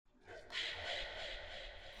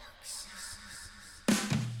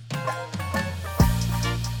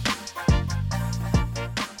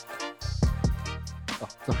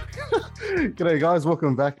G'day, guys.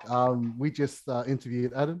 Welcome back. We just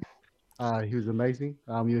interviewed Adam. He was amazing.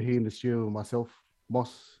 You're here in the studio with myself,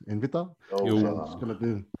 Moss, and Vita. Oh, So I'm yeah. just going to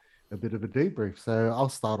do a bit of a debrief. So I'll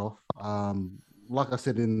start off. Like I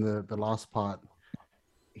said in the last part,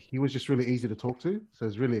 he was just really easy to talk to. So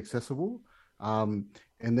it's really accessible. Um,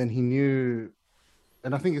 and then he knew,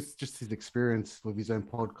 and I think it's just his experience with his own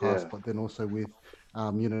podcast, Yeah. but then also with,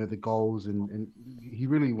 the goals, and he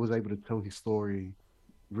really was able to tell his story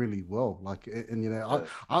really well. Like, and Yeah.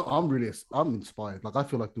 I'm inspired. Like, I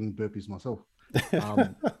feel like doing burpees myself.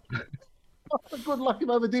 Um, Good luck if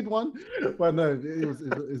I ever did one, but no, it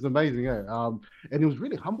was amazing. Yeah. And he was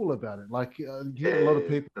really humble about it. Like, you get a lot of Yeah.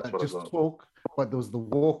 people That's that what I just got. talk, but there was the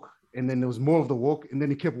walk, and then there was more of the walk, and then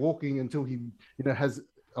he kept walking until he, has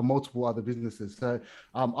multiple other businesses. So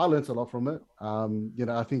I learned a lot from it.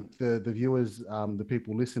 I think the viewers, the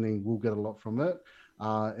people listening, will get a lot from it.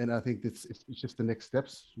 And I think it's just the next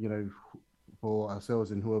steps, for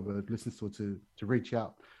ourselves and whoever listens to it to reach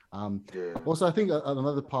out. Yeah. Also, I think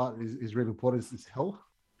another part is really important is health.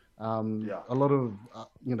 Yeah. A lot of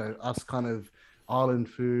us kind of island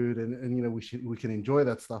food, and we can enjoy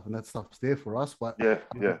that stuff, and that stuff's there for us, but Yeah.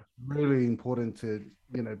 Yeah. it's really important to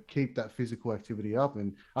keep that physical activity up.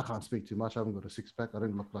 And I can't speak too much. I haven't got a six pack. I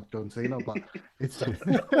don't look like John Cena, but it's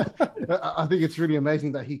I think it's really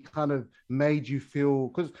amazing that he kind of made you feel,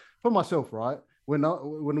 because for myself, right,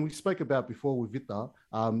 when we spoke about before with Vita,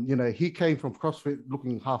 he came from CrossFit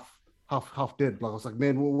looking half dead. Like, I was like,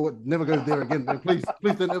 man, never go there again, man. Please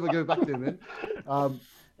don't ever go back there, man. Um,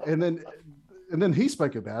 and then he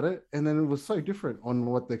spoke about it, and then it was so different on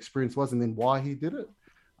what the experience was, and then why he did it.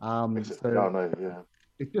 Yeah. So No. Yeah.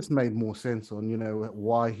 it just made more sense on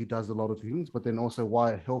why he does a lot of things, but then also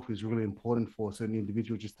why health is really important for a certain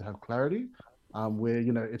individual, just to have clarity. Where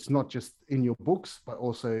it's not just in your books, but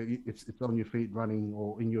also it's on your feet running,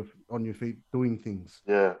 or on your feet doing things.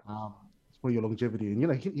 Yeah. For your longevity. And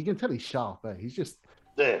you can tell he's sharp.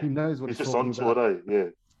 Yeah. He knows what He's he's just talking onto it, about, eh? Yeah.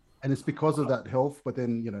 and it's because of that health. But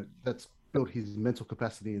then that's built his mental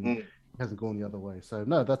capacity, and Mm. he hasn't gone the other way. So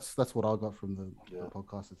no, that's what I got from the Yeah.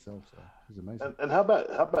 podcast itself. So it was amazing. And how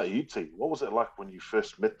about you, T? What was it like when you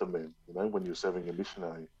first met the man? When you were serving a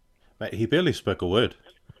missionary? Mate, he barely spoke a word,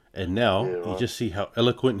 and Yeah. now you Right. just see how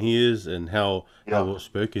eloquent he is and how Yeah. well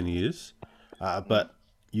spoken he is. Mm. But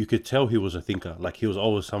you could tell he was a thinker. Like, he was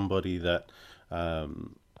always somebody that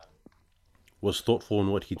um, was thoughtful in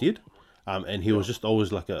what he did, and he Yeah. was just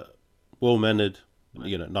always like a well mannered,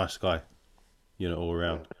 nice guy, all Yeah.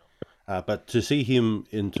 around. But to see him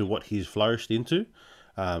into what he's flourished into,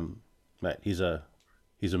 um, mate, he's a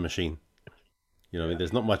machine. I mean, Yeah.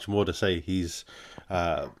 there's not much more to say.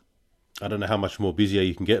 Uh, I don't know how much more busier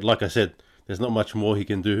you can get. Like I said, there's not much more he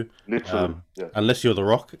can do, Literally. Yeah. unless you're The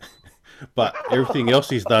Rock. But everything else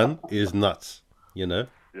he's done is nuts, you know.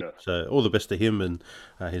 Yeah. So all the best to him and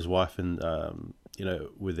his wife, and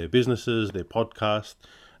with their businesses, their podcast.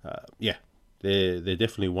 Yeah, they're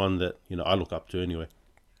definitely one that I look up to anyway.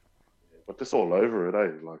 But just all over it,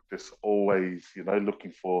 eh? Like, just always,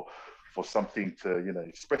 looking for something to,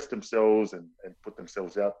 express themselves and put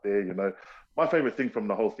themselves out there. My favorite thing from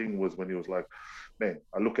the whole thing was when he was like, "Man,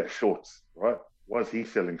 I look at shorts, right? Why is he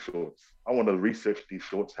selling shorts? I want to research these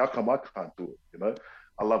shorts. How come I can't do it?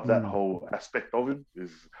 I love that Mm. whole aspect of him.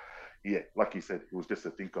 Is Yeah, like you said, he was just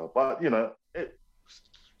a thinker. But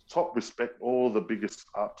top respect, all the biggest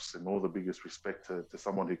ups and all the biggest respect to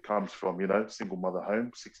someone who comes from, single mother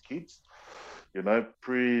home, 6 kids,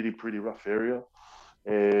 pretty rough area,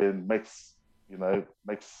 and makes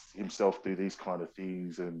himself do these kind of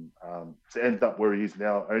things, and to end up where he is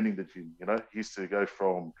now, owning the gym. He used to go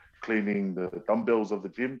from cleaning the dumbbells of the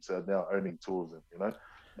gym to now owning two of them. Man,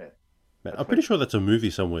 Man, that's I'm pretty me. sure that's a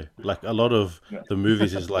movie somewhere. Like, a lot of Yeah, the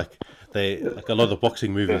movies is like a lot of the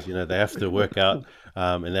boxing yeah, movies. They have to work out,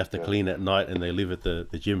 and they have to yeah, clean at night, and they live at the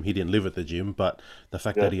gym. He didn't live at the gym, but the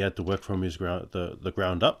fact yeah, that he had to work from his the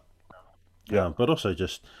ground up, yeah. but also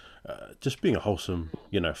just being a wholesome,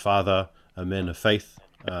 father, a man of faith,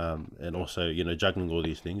 and also juggling all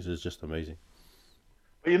these things is just amazing.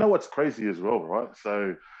 But you know what's crazy as well, right?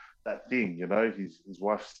 So that thing, his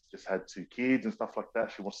wife's just had 2 kids and stuff like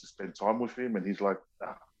that. She wants to spend time with him, and he's like,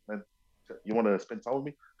 man, you want to spend time with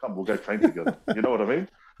me? Come, we'll go train together. You know what I mean? And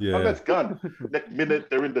Yeah, that's gone. Next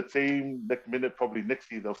minute they're in the team. Next minute, probably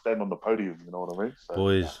next year they'll stand on the podium. You know what I mean? So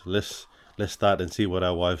boys, let's start and see what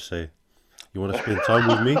our wives say. You want to spend time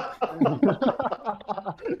with me?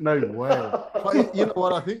 No way. But you know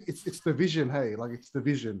what? I think it's the vision. Hey, like it's the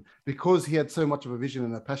vision, because he had so much of a vision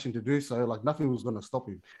and a passion to do so. Like nothing was going to stop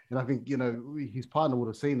him. And I think, you know, his partner would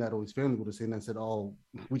have seen that, or his family would have seen that and said, "Oh,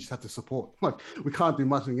 we just have to support. Like we can't do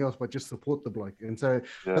nothing else but just support the bloke." And so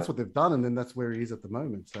that's what they've done, and then that's where he is at the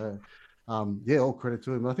moment. So. Yeah, all credit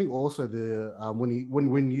to him. I think also the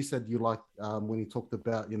when you said you liked when he talked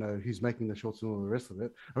about, you know, who's making the shorts and all the rest of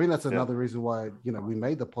it. I mean, that's another reason why, you know, we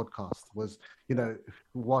made the podcast was, you know,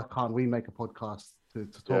 why can't we make a podcast to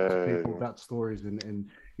talk to people about stories and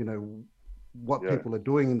you know what people are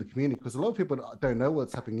doing in the community, because a lot of people don't know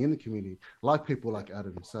what's happening in the community, like people like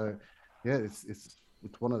Adam. So yeah, it's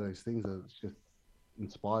one of those things that's just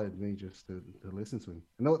inspired me just to listen to him.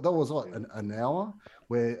 And that was like an hour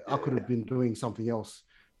where I could have been doing something else,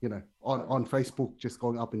 you know, on Facebook, just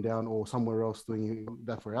going up and down, or somewhere else doing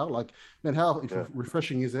that for an hour. Like, man, how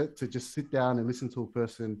refreshing is it to just sit down and listen to a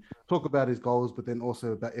person talk about his goals, but then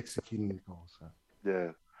also about executing his goals. So.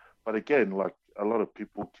 Yeah, but again, like a lot of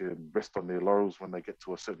people can rest on their laurels when they get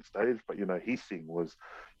to a certain stage, but you know, his thing was,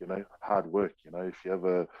 you know, hard work. You know, if you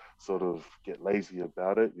ever sort of get lazy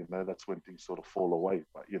about it, you know, that's when things sort of fall away.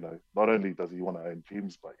 But you know, not only does he want to own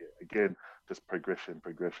gyms, but yeah, again, just progression.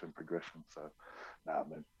 So, nah,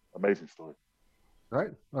 man, amazing story. All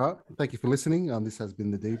right. Thank you for listening. This has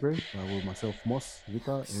been the Debrief with myself, Moss,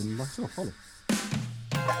 Vita, and myself, Olive.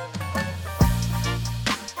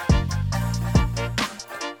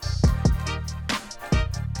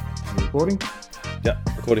 Recording? Yeah,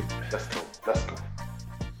 recording. Let's go.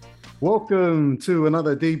 Welcome to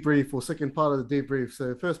another debrief, or second part of the debrief.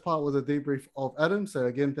 So first part was a debrief of Adam. So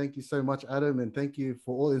again, thank you so much, Adam, and thank you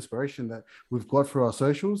for all the inspiration that we've got for our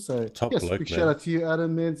socials. So big shout out to you,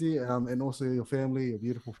 Adam, Manzi, and also your family, your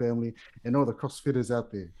beautiful family, and all the CrossFitters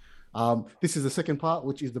out there. This is the second part,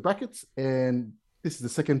 which is the brackets, and this is the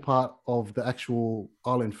second part of the actual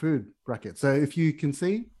Island Food bracket. So if you can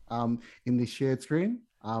see in this shared screen,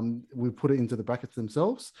 we put it into the brackets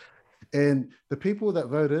themselves. And the people that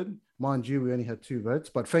voted, mind you, we only had 2 votes,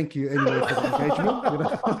 but thank you anyway for the engagement. You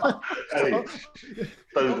know?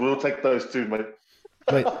 Hey, we'll take those 2, mate.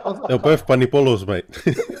 Mate, they're both panipolos, mate.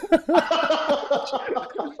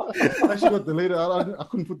 I actually got deleted. I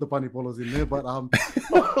couldn't put the panipolos in there, but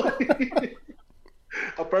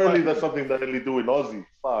apparently that's something they only do in Aussie.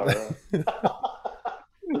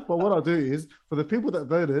 But what I'll do is, for the people that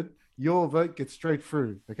voted, your vote gets straight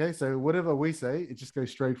through. Okay, so whatever we say, it just goes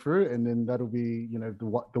straight through, and then that'll be, you know,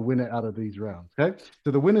 the winner out of these rounds. Okay, so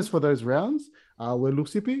the winners for those rounds were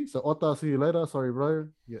Lusipi. So Ota, see you later. Sorry, bro,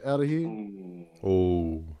 you're out of here.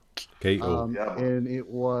 Oh, okay. And it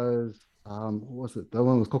was what was it? That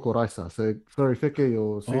one was Coco Raisa. So sorry, Feke,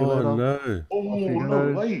 you'll see you later. No.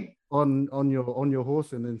 No way. On your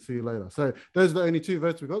horse, and then see you later. So those are the only 2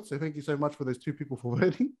 votes we got. So thank you so much for those 2 people for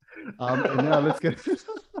voting. And now let's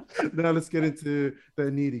get into the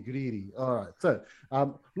nitty gritty. All right. So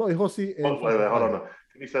Loi Hosi and wait, hold on.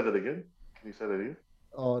 Can you say that again?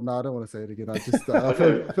 Oh no, I don't want to say it again. I just I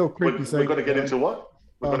feel creepy saying. We're going to get into what?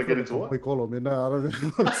 We call them. No, I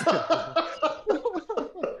don't want to say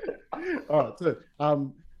it. All right. So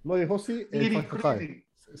Loi Hosi and Whakakai.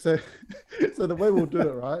 So the way we'll do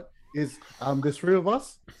it, right, is there's 3 of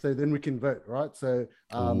us, so then we can vote, right? So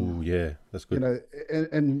yeah, that's good. You know,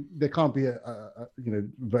 and there can't be a you know,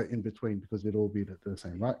 vote in between, because it'll all be the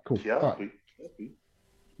same, right? Cool. Yeah. Right.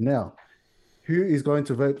 Now, who is going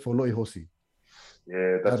to vote for Loi Hosi?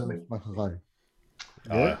 Yeah, that's me.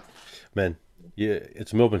 Yeah? Man, yeah,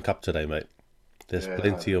 it's Melbourne Cup today, mate. There's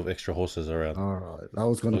plenty of extra horses around. All right, I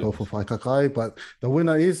was going to go for Whakakai, but the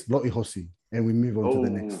winner is Loi Hosi, and we move on to the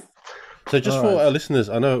next. So just for our listeners,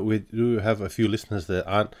 I know we do have a few listeners that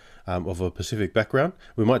aren't of a Pacific background.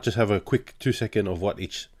 We might just have a quick 2-second of what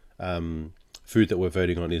each food that we're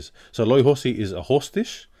voting on is. So Loi Hosi is a horse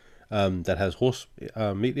dish that has horse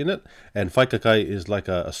meat in it, and Whaikakai is like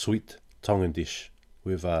a sweet Tongan dish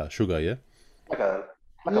with sugar, yeah? Like a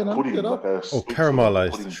pudding,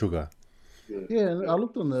 caramelized pudding. Sugar. Yeah, and I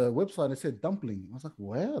looked on the website and it said dumpling. I was like,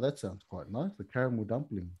 wow, that sounds quite nice. The caramel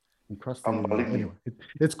dumpling. Anyway,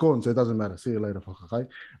 it's gone, so it doesn't matter. See you later, Whakakai.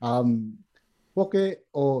 Poke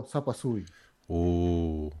or sapasui?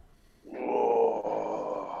 Ooh.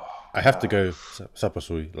 I have to go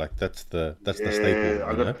sapasui. Like that's the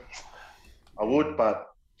staple. I would,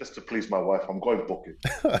 but just to please my wife, I'm going poke.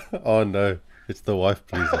 Oh no, it's the wife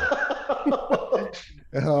pleaser.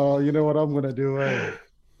 Oh, you know what I'm gonna do?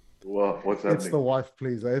 What's It's the happening? wife,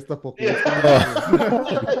 please. It's the poke. Yeah. It's my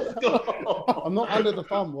Let's go. I'm not under the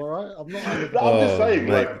thumb, all right? I'm not under the No, I'm thumb. just Oh, saying,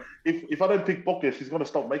 mate. like, if I don't pick poke, she's gonna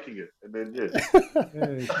stop making it, and then Yeah,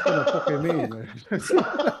 she's gonna poke me, man.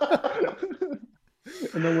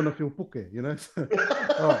 And then when I feel poke, you know? All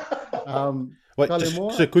right. Wait,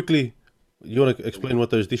 Kalimua. so quickly, you want to explain what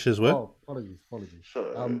those dishes were? Oh, apologies.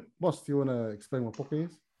 Sure. Boss, do you want to explain what poke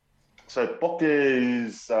is? So poke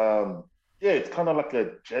is yeah, it's kind of like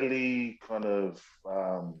a jelly, kind of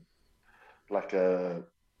like a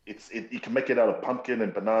you can make it out of pumpkin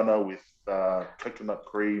and banana with coconut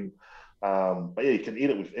cream. But yeah, you can eat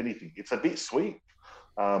it with anything. It's a bit sweet,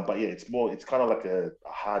 but yeah, it's kind of like a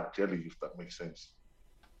hard jelly, if that makes sense.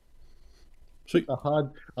 Sweet. A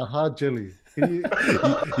hard jelly. Can you?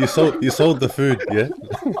 You sold the food, yeah?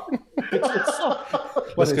 It's soft,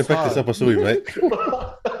 but Let's go it's practice hard. up a sui, mate.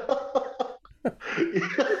 I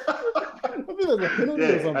think that's a penalty or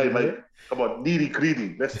Yeah, something. hey mate, Man. come on, needy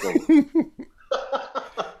greedy, let's go.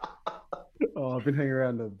 Oh, I've been hanging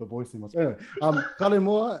around the boys too much. Anyway,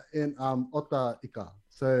 Kalimua in Ota Ika.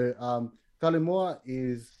 So Kalimua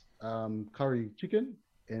is curry chicken,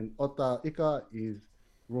 and Ota Ika is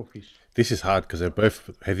raw fish. This is hard because they're both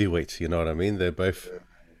heavyweights, you know what I mean? They're both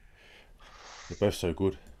so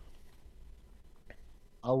good.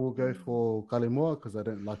 I will go for Kalimua because I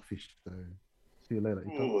don't like fish. So see you later,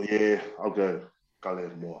 Ika. Oh yeah, I'll go Kale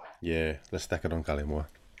more. Yeah, let's stack it on Kalimua.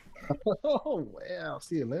 Oh wow!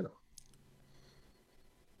 See you later.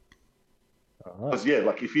 All right. Because yeah,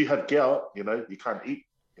 like if you have gout, you can't eat,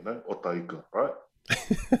 otaika, right?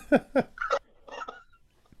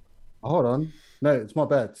 Hold on. No, it's my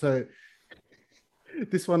bad. So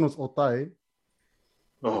this one was otai.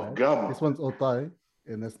 Oh, Right. gum. This one's otai,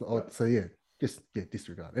 and that's not. So yeah, just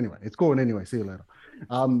disregard. Anyway, it's going anyway. See you later.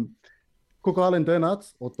 Cook Island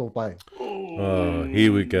donuts or topai. Oh,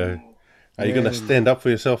 here we go. Are you going to Man. stand up for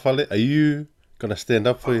yourself, Ale? Are you going to stand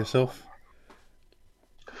up for yourself?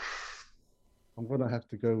 I'm gonna have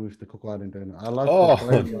to go with the Cook Island donut. I love Oh.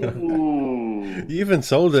 the flavor. Ooh. You even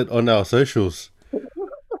sold it on our socials.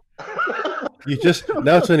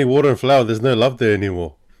 Now it's only water and flour. There's no love there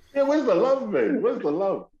anymore. Yeah, where's the love, man? Where's the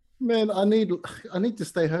love? Man, I need to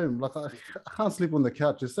stay home. Like I can't sleep on the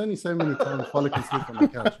couch. There's only so many times Folly can sleep on the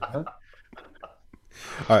couch. You know?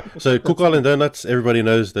 All right, so Cook Island donuts, everybody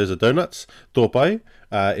knows those are donuts. Topai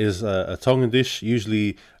is a Tongan dish,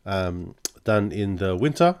 usually done in the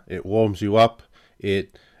winter. It warms you up.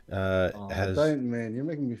 It has, Don't, man. You're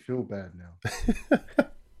making me feel bad now.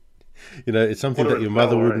 it's something Water that your and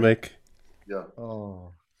mother flour, would right? make. Yeah.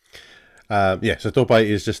 Oh, Yeah, so topai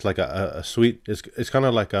is just like a sweet. It's kind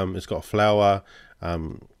of like it's got flour,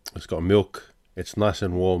 it's got milk. It's nice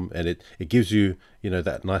and warm, and it gives you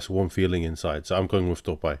that nice warm feeling inside. So I'm going with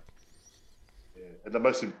topai. Yeah. And the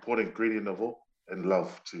most important ingredient of all, and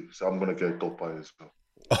love too. So I'm gonna go topai as well.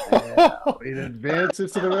 it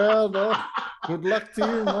advances to the round. Oh. Good luck to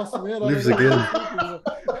you, Moss, man. Lives again.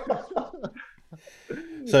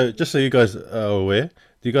 So just so you guys are aware,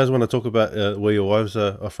 do you guys want to talk about where your wives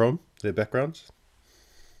are from, their backgrounds?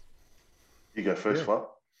 You go first, Yeah. Far.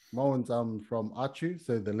 My one's from Achu,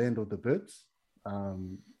 so the land of the birds.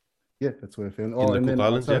 Yeah, that's where I'm In the Cook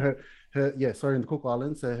Islands, so yeah? in the Cook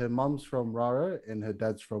Islands. So her mum's from Raro and her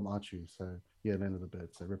dad's from Achu. So yeah, land of the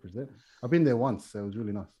birds. So represent. I've been there once, so it was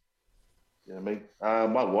really nice. Yeah, me.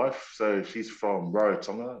 My wife, so she's from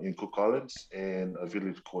Rarotonga in Cook Islands, in a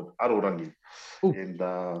village called Arorangi. Ooh. And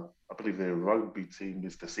I believe their rugby team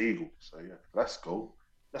is the Seagulls. So yeah, that's cool.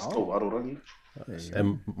 That's cool, Arorangi. There you go.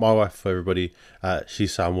 And my wife, for everybody,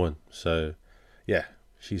 she's Samoan. So yeah,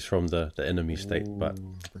 she's from the enemy state, but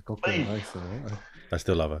Ooh, the cocktail ice, right? I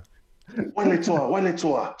still love her. Wale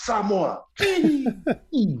toa, Samoa.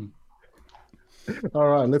 All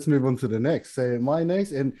right, let's move on to the next. So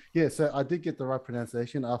mayonnaise, and yeah, so I did get the right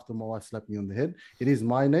pronunciation after my wife slapped me on the head. It is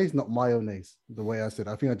mayonnaise, not mayonnaise. The way I said,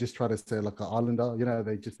 I think I just tried to say like an islander.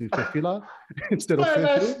 They just need fila instead of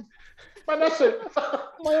Mayonnaise. fila.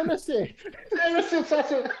 Mayonnaise.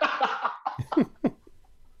 Mayonnaise.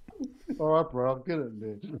 All right, bro, I'll get it,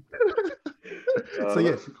 man. So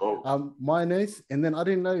yeah, that's cool. mayonnaise, and then I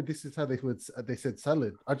didn't know this is how they said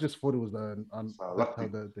salad. I just thought it was that's how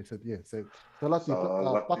they said they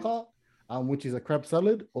salad paka, which is a crab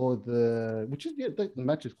salad, or that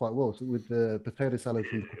matches quite well with the potato salad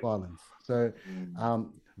from the Cook Islands. So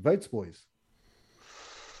votes, boys.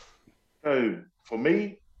 So for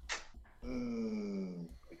me,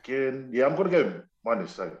 again, yeah, I'm gonna go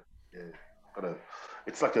minus. So yeah,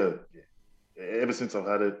 it's like ever since I've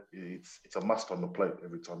had it, it's a must on the plate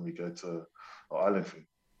every time we go to an island thing.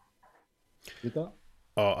 With that?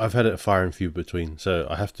 Oh, I've had it far and few between, so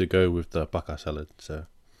I have to go with the baka salad. So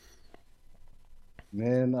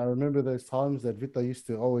Man, I remember those times that Vita used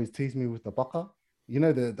to always tease me with the baka. You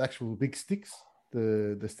know the actual big sticks,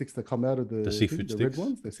 the sticks that come out of the the thing, seafood the red sticks.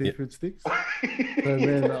 ones, the Yeah. seafood sticks. So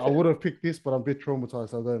man, I would have picked this, but I'm a bit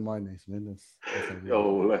traumatized. I'll go in mayonnaise, man. That's how it is.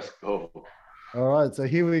 Oh, let's go. All right, so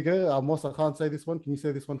here we go. Moss, I can't say this one. Can you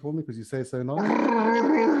say this one for me? Because you say it so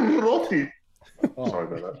nice. Roti. Oh, Sorry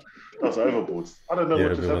about that. That was overboard. I don't know Yeah,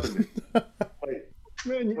 what just it was. happened. Wait.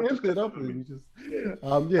 man, you What just amped it up happened to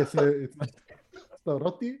and me? you just Yeah. so it's the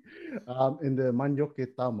roti in the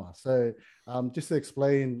manioke tama. So just to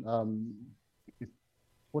explain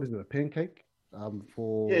what is it, a pancake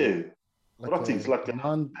for Yeah. like Roti is like a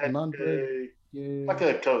naan bread. pancake, Yeah. like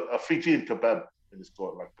a Fijian kebab, and it's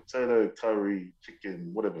got like potato, curry,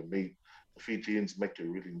 chicken, whatever meat. The Fijians make it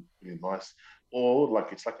really, really nice. Or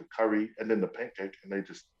like it's like a curry and then the pancake, and they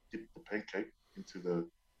just dip the pancake into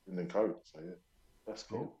the curry. So yeah, that's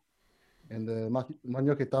Yeah. cool. And the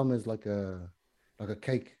manioke tama is like a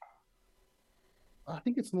cake. I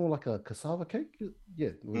think it's more like a cassava cake.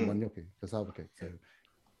 Yeah, with Mm. manioke, cassava cake. So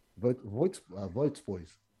votes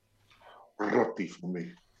boys. Roti for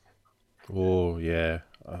me. Oh yeah,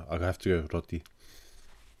 I have to go with roti.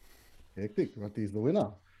 Hectic. Roti is the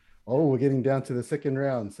winner. Oh, we're getting down to the second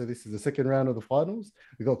round. So this is the second round of the finals.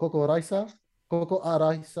 We got Coco Raisa, Coco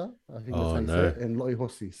Araisa, I think that's Oh how you say no, it, and Loi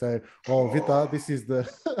Hosi. So, oh, Vita, this is the.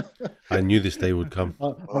 I knew this day would come.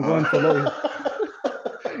 I'm going for Loi.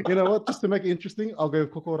 You know what? Just to make it interesting, I'll go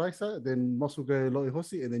Coco Raisa, then Moss will go Loi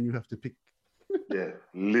Hosi, and then you have to pick Yeah,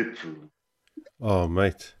 literally. Oh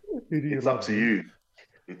mate, who do you It's love, up to man? you.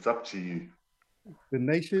 It's up to you. The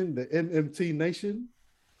nation, the MMT nation,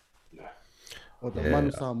 Yeah. or the Yeah.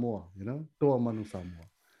 Manu Samoa, you know? Toa Manu Samoa.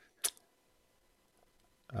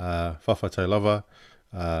 Whawhatai lava.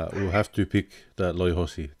 We'll have to pick the Loi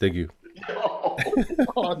Hosi. Thank you.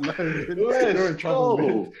 Oh, no, man. You're Let's in trouble, man.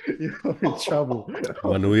 go. You're in trouble.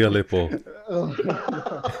 Manuia lepo. Oh,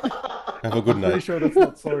 Have a good I'm pretty night. sure that's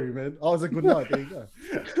not sorry, man. Oh, it's a good night. There you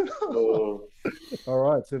go. All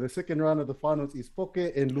right. So the second round of the finals is Poke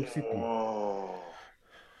and Lucipi. Oh,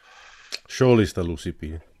 Surely it's the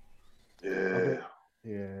Lucipi. yeah.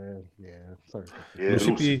 Yeah. Sorry. Yeah,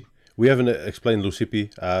 Lucipi. We haven't explained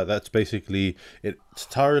Lucipi. That's basically it's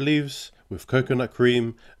taro leaves with coconut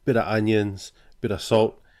cream, bit of onions, bit of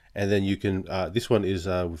salt, and then you can. This one is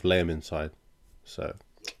with lamb inside, so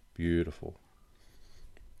beautiful.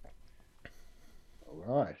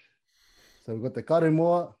 All right. So we've got the kare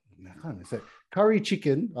moa. I can't even say it. Curry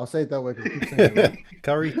chicken. I'll say it that way because I keep saying it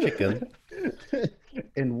Curry chicken. wrong.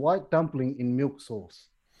 And white dumpling in milk sauce.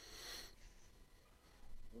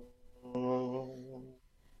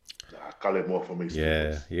 Kale more for me.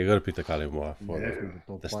 Yeah, you got to pick the kalemoa for Yeah, the, the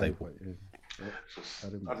top the five, staple. but yeah. I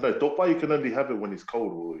don't know. Topa, you can only have it when it's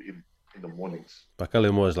cold or in the mornings. But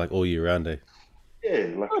kalemoa is like all year round, eh?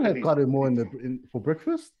 Yeah, like I don't have any- kare moa for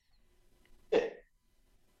breakfast. yeah.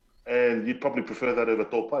 And you'd probably prefer that over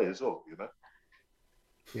topai as well, you know?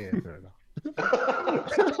 Yeah, fair enough.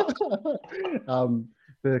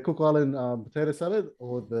 The Cook Island potato salad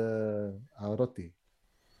or the roti?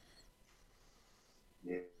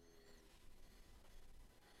 Yeah.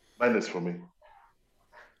 Mayonnaise for me.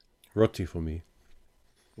 Roti for me.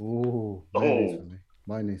 Oh, Oh. mayonnaise for me.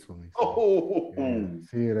 Mayonnaise for me. Oh, Yeah.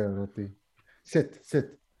 See roti. Sit.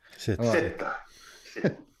 Sit. All right. Seta.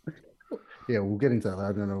 Seta. Yeah, we'll get into that.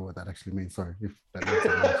 I don't know what that actually means. Sorry if that means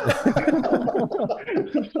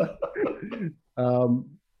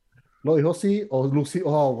Loi Hosi or Lucy.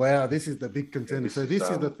 Oh wow, this is the big contender. this So is, this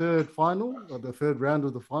is the third final or the third round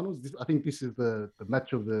of the finals. I think this is the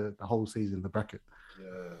match of the whole season, the bracket.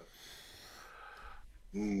 Yeah.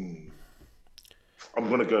 I'm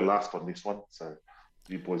gonna go last on this one, so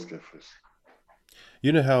you boys go first.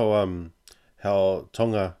 You know how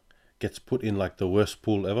Tonga gets put in like the worst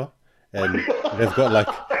pool ever, and they've got like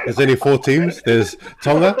there's only 4 teams. There's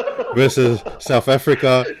Tonga versus South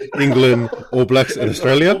Africa, England, All Blacks, and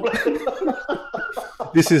Australia.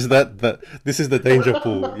 This is this is the danger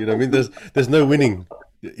pool. You know what I mean? There's no winning.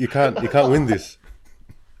 You can't win this.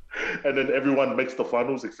 And then everyone makes the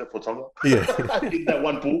finals except for Tonga. Yeah. In that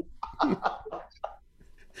one pool.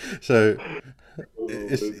 So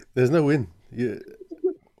there's no win.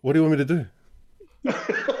 What do you want me to do?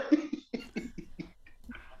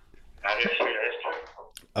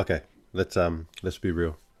 Okay, let's be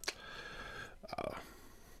real.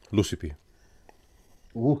 Lucipi.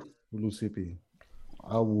 Ooh, Lucipi.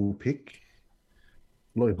 I will pick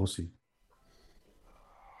Loi Hosi.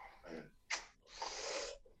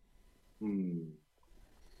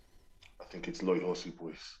 I think it's Loi Hosi,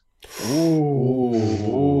 boys.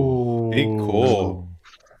 Ooh, big call.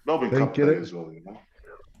 Melbourne Don't Cup get Day it. as well, you know.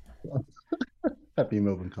 Happy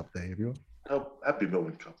Melbourne Cup Day, everyone. Happy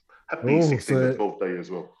Melbourne Cup. Happy Oh, 16 so- and 12th day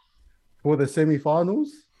as well. For the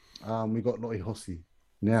semi-finals, we got Lo'i Hosi.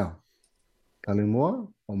 Now, Kalimoa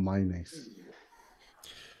or mayonnaise?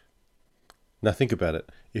 Now think about it.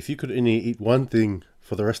 If you could only eat one thing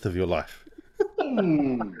for the rest of your life,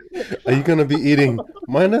 are you going to be eating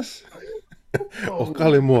mayonnaise or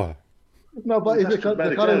kalimoa? No, but is That's it the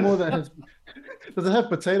dramatic, Kalimoa yes. that has... Does it have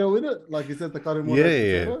potato in it? Like you said, the Kalimoa Yeah, has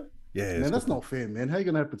yeah. potato? Yeah, it's Man, that's got not fair, man. How you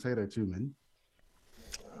going to have potato too, man?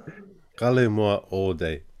 kalimoa all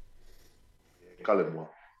day. Kalimoa.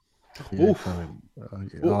 Yeah, Oof. Kalim. Yeah.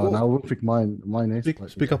 Ooh, Oh, ooh. now we'll pick mayonnaise.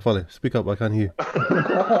 Speak up, Vale. Speak up. I can't hear.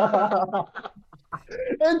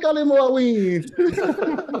 And Kalimoa wins.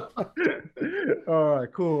 All right,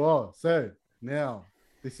 cool. Oh, so now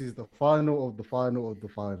this is the final of the final of the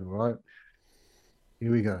final, right?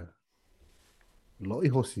 Here we go. Lo'i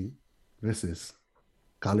Hosi versus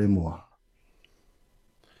Kalimoa.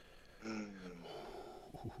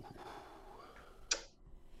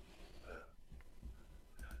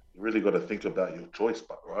 You really got to think about your choice,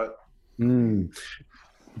 but right?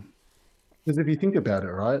 Because if you think about it,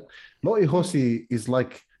 right, Lo'i Hosi is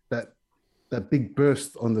like that big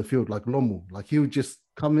burst on the field, like Lomu. Like he would just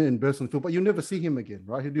come in and burst on the field, but you'll never see him again,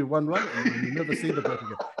 right? He'll do one run and then you'll never see the bloke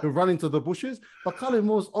again. He'll run into the bushes, but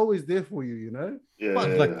Kalimoa's always there for you, you know? Yeah. But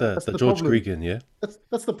It's like the That's the George problem. Gregan, yeah?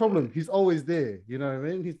 That's the problem. He's always there, you know what I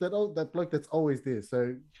mean? He's that bloke that's always there.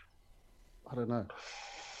 So I don't know.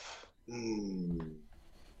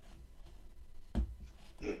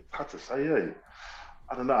 Yeah, hard to say, eh?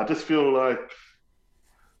 I don't know. I just feel like,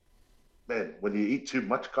 man, when you eat too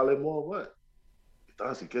much kalimoa, what? It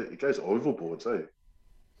does. It goes overboard, eh?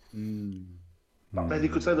 But man, you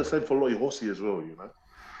could say the same for Lo'i Hosi as well, you know?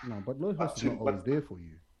 No, but Lo'i Hosi is not always there for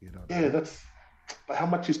you, you know? Yeah, but how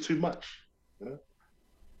much is too much? You know?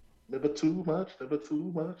 Never too much, never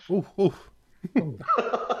too much. Oof, oof.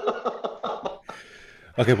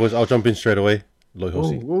 Okay, boys, I'll jump in straight away. Lo'i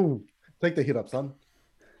Hosi. Ooh, take the hit up, son.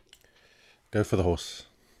 Go for the horse.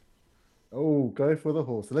 Oh, go for the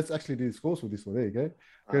horse. So let's actually do the scores for this one. There you go.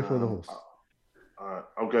 Go for the horse. All right,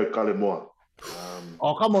 I'll go kalimoa.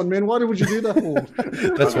 Oh, come on, man. Why would you do that for?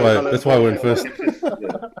 That's why I went first. Yeah.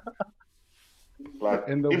 Like,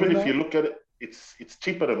 And the even winner? if you look at it, it's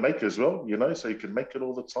cheaper to make as well, you know, so you can make it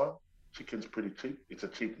all the time. Chicken's pretty cheap. It's a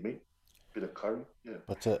cheap meat. Bit of curry. Yeah.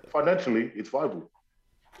 But Financially, it's viable.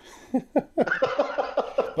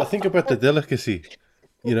 but think about the delicacy,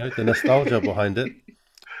 you know, the nostalgia behind it.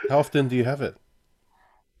 How often do you have it?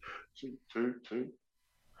 True.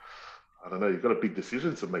 I don't know. You've got a big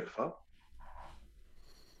decision to make, far.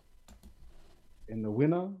 And the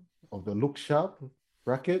winner of the Look Sharp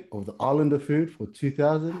bracket of the Islander food for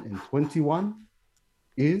 2021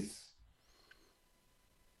 is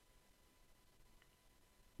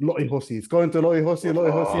Lo'i Hosi. It's going to Lo'i Hosi.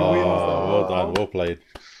 Lo'i Hosi wins. Well done, well played.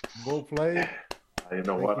 Well played. You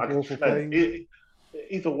know Thank what? you all for playing.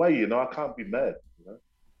 Either way, you know, I can't be mad. You know,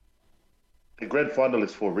 the grand final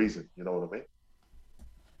is for a reason. You know what I mean?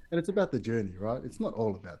 And it's about the journey, right? It's not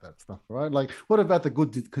all about that stuff, right? Like, what about the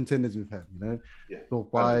good contenders we've had, you know? Yeah.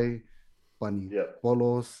 Topai, Bunny, Yeah.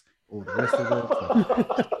 Bolos, all the rest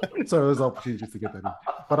of it. So there's opportunities to get that in.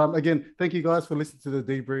 But again, thank you guys for listening to the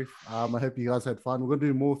debrief. I hope you guys had fun. We're going to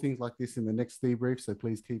do more things like this in the next debrief, so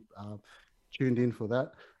please keep tuned in for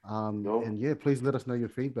that. And yeah, please let us know your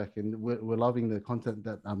feedback. And we're loving the content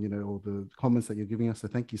that you know, all the comments that you're giving us. So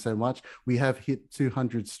thank you so much. We have hit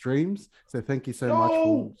 200 streams, so thank you so much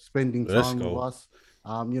for spending time with us.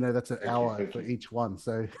 You know, that's an hour for each one,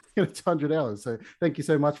 so 200 hours. So thank you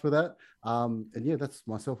so much for that. And yeah, that's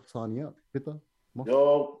myself signing out. Peter,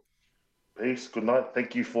 Yo, peace. Good night.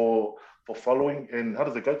 Thank you for following. And how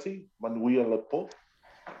does it go, T? Manuia Lapo.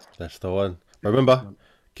 That's the one. Remember,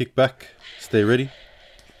 kick back, stay ready,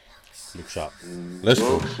 look sharp. Let's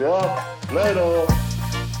go. Look sharp. Later.